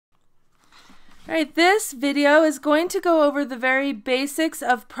Alright, this video is going to go over the very basics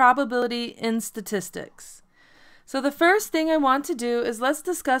of probability in statistics. So the first thing I want to do is let's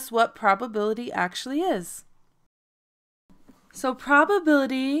discuss what probability actually is. So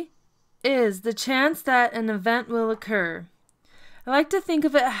probability is the chance that an event will occur. I like to think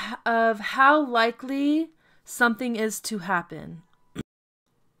of it of how likely something is to happen.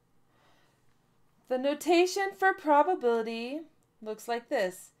 The notation for probability looks like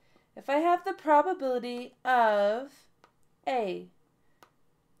this. If I have the probability of A,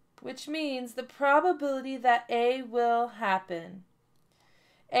 which means the probability that A will happen.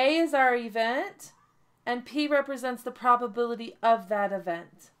 A is our event, and P represents the probability of that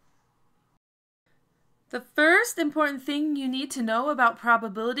event. The first important thing you need to know about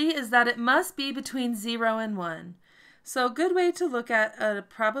probability is that it must be between 0 and 1. So a good way to look at a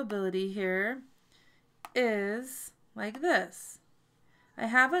probability here is like this. I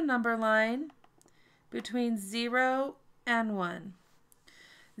have a number line between 0 and 1.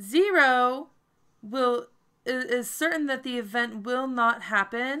 0 is certain that the event will not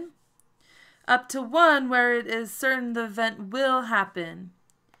happen, up to 1 where it is certain the event will happen.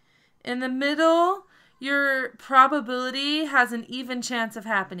 In the middle, your probability has an even chance of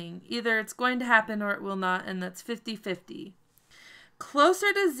happening. Either it's going to happen or it will not, and that's 50-50.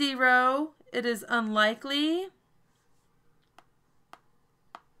 Closer to 0, it is unlikely.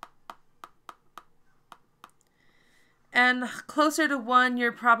 And closer to 1,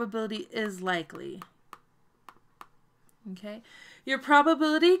 your probability is likely. Okay? Your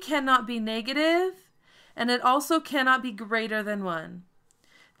probability cannot be negative, and it also cannot be greater than 1.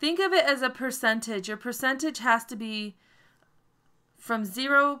 Think of it as a percentage. Your percentage has to be from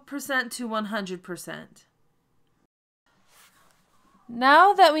 0% to 100%.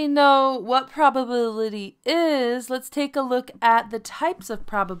 Now that we know what probability is, let's take a look at the types of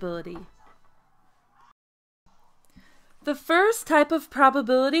probability. The first type of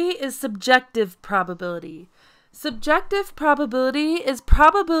probability is subjective probability. Subjective probability is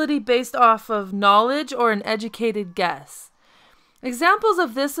probability based off of knowledge or an educated guess. Examples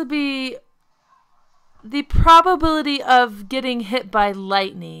of this would be the probability of getting hit by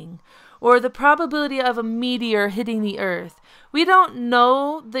lightning or the probability of a meteor hitting the earth. We don't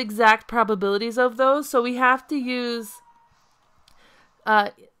know the exact probabilities of those, so we have to use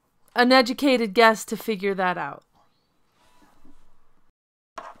an educated guess to figure that out.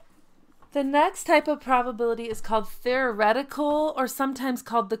 The next type of probability is called theoretical, or sometimes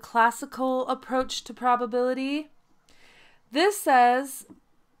called the classical approach to probability. This says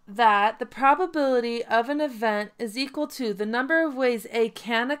that the probability of an event is equal to the number of ways A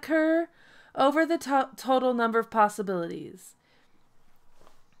can occur over the total number of possibilities.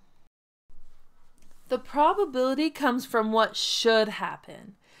 The probability comes from what should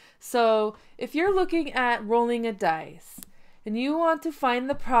happen. So if you're looking at rolling a dice, and you want to find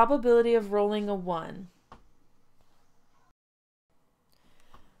the probability of rolling a 1.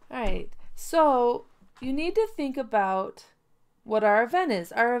 Alright, so you need to think about what our event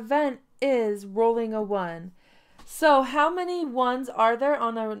is. Our event is rolling a 1. So how many 1s are there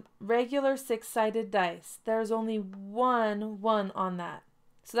on a regular 6-sided dice? There's only one 1 on that.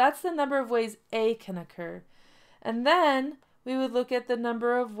 So that's the number of ways A can occur. And then we would look at the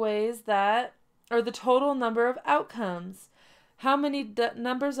number of ways that, or the total number of outcomes. How many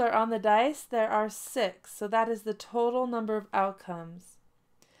numbers are on the dice? There are 6. So that is the total number of outcomes.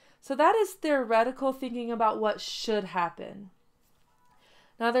 So that is theoretical thinking about what should happen.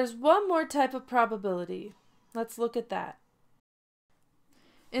 Now there's one more type of probability. Let's look at that.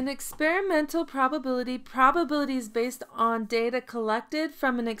 In experimental probability, probability is based on data collected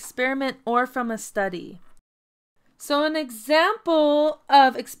from an experiment or from a study. So an example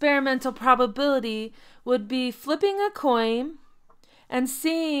of experimental probability would be flipping a coin and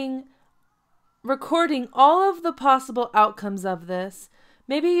recording all of the possible outcomes of this.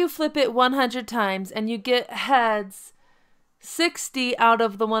 Maybe you flip it 100 times and you get heads 60 out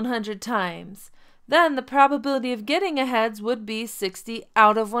of the 100 times. Then the probability of getting a heads would be 60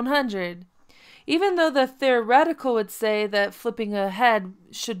 out of 100. Even though the theoretical would say that flipping a head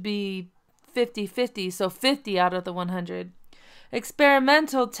should be 50-50, so 50 out of the 100.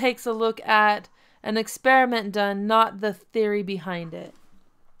 Experimental takes a look at an experiment done, not the theory behind it.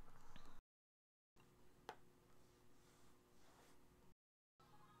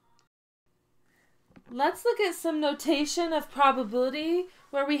 Let's look at some notation of probability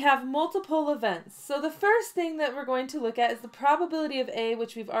where we have multiple events. So the first thing that we're going to look at is the probability of A,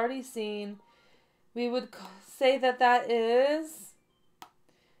 which we've already seen. We would say that that is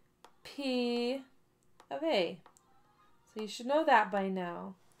P of A. So you should know that by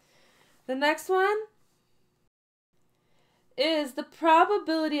now. The next one is the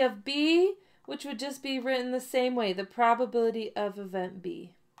probability of B, which would just be written the same way, the probability of event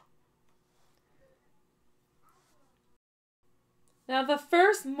B. Now the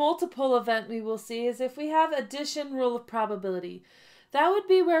first multiple event we will see is if we have addition rule of probability. That would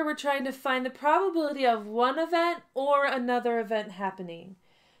be where we're trying to find the probability of one event or another event happening.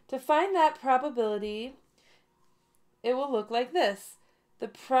 To find that probability, it will look like this. The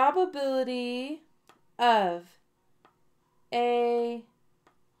probability of A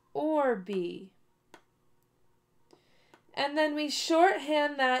or B. And then we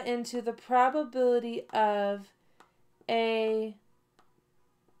shorthand that into the probability of A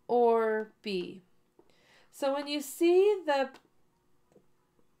or B. So when you see the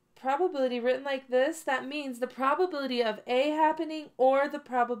probability written like this, that means the probability of A happening or the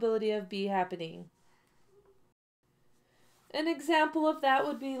probability of B happening. An example of that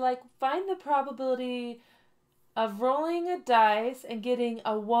would be like find the probability of rolling a dice and getting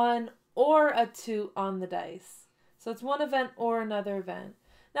a 1 or a 2 on the dice. So it's one event or another event.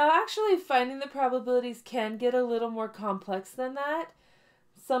 Now actually finding the probabilities can get a little more complex than that.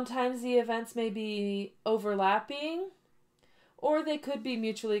 Sometimes the events may be overlapping or they could be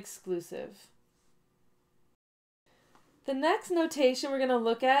mutually exclusive. The next notation we're going to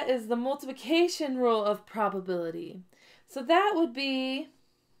look at is the multiplication rule of probability. So that would be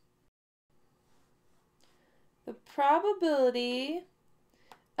the probability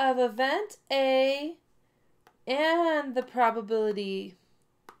of event A and the probability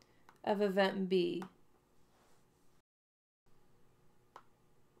of event B.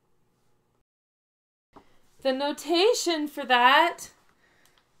 The notation for that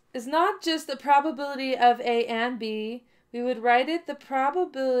is not just the probability of A and B. We would write it the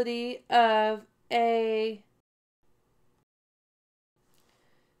probability of A,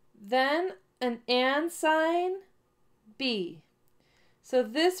 then an and sign, B. So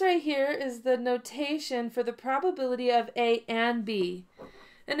this right here is the notation for the probability of A and B.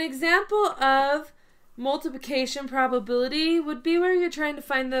 An example of multiplication probability would be where you're trying to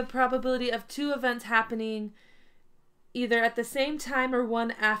find the probability of two events happening either at the same time or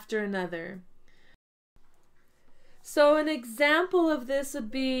one after another. So an example of this would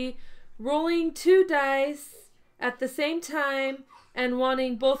be rolling 2 dice at the same time and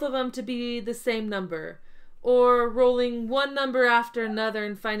wanting both of them to be the same number, or rolling one number after another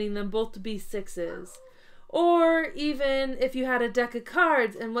and finding them both to be 6s. Or even if you had a deck of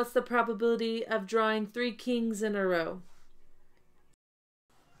cards and what's the probability of drawing 3 kings in a row.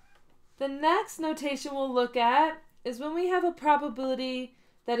 The next notation we'll look at is when we have a probability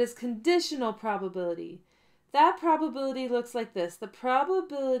that is conditional probability. That probability looks like this. The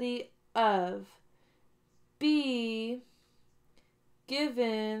probability of B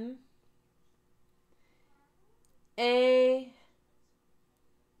given A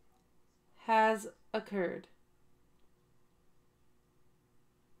has occurred.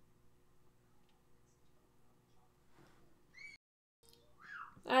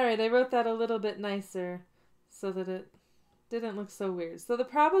 Alright, I wrote that a little bit nicer so that it didn't look so weird. So the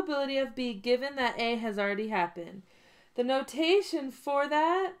probability of B given that A has already happened. The notation for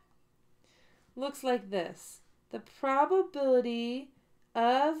that looks like this. The probability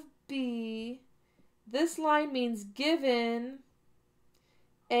of B, this line means given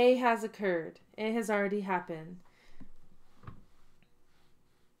A has occurred. A has already happened.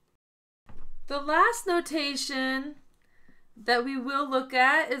 The last notation that we will look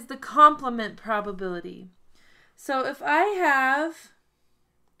at is the complement probability. So if I have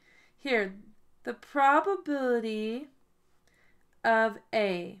here the probability of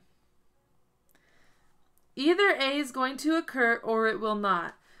A, either A is going to occur or it will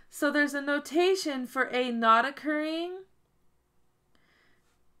not. So there's a notation for A not occurring.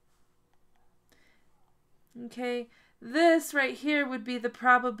 Okay, this right here would be the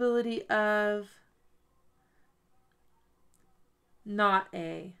probability of not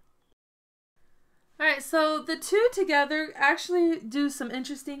A. Alright, so the two together actually do some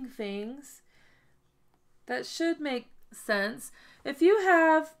interesting things that should make sense. If you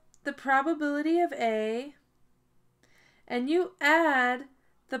have the probability of A and you add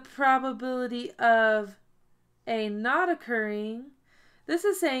the probability of A not occurring, this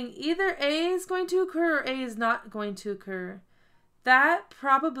is saying either A is going to occur or A is not going to occur. That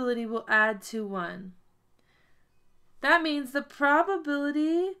probability will add to 1. That means the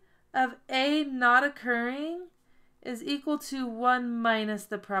probability of A not occurring is equal to 1 minus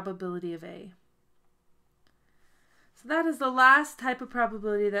the probability of A. So that is the last type of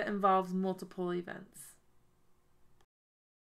probability that involves multiple events.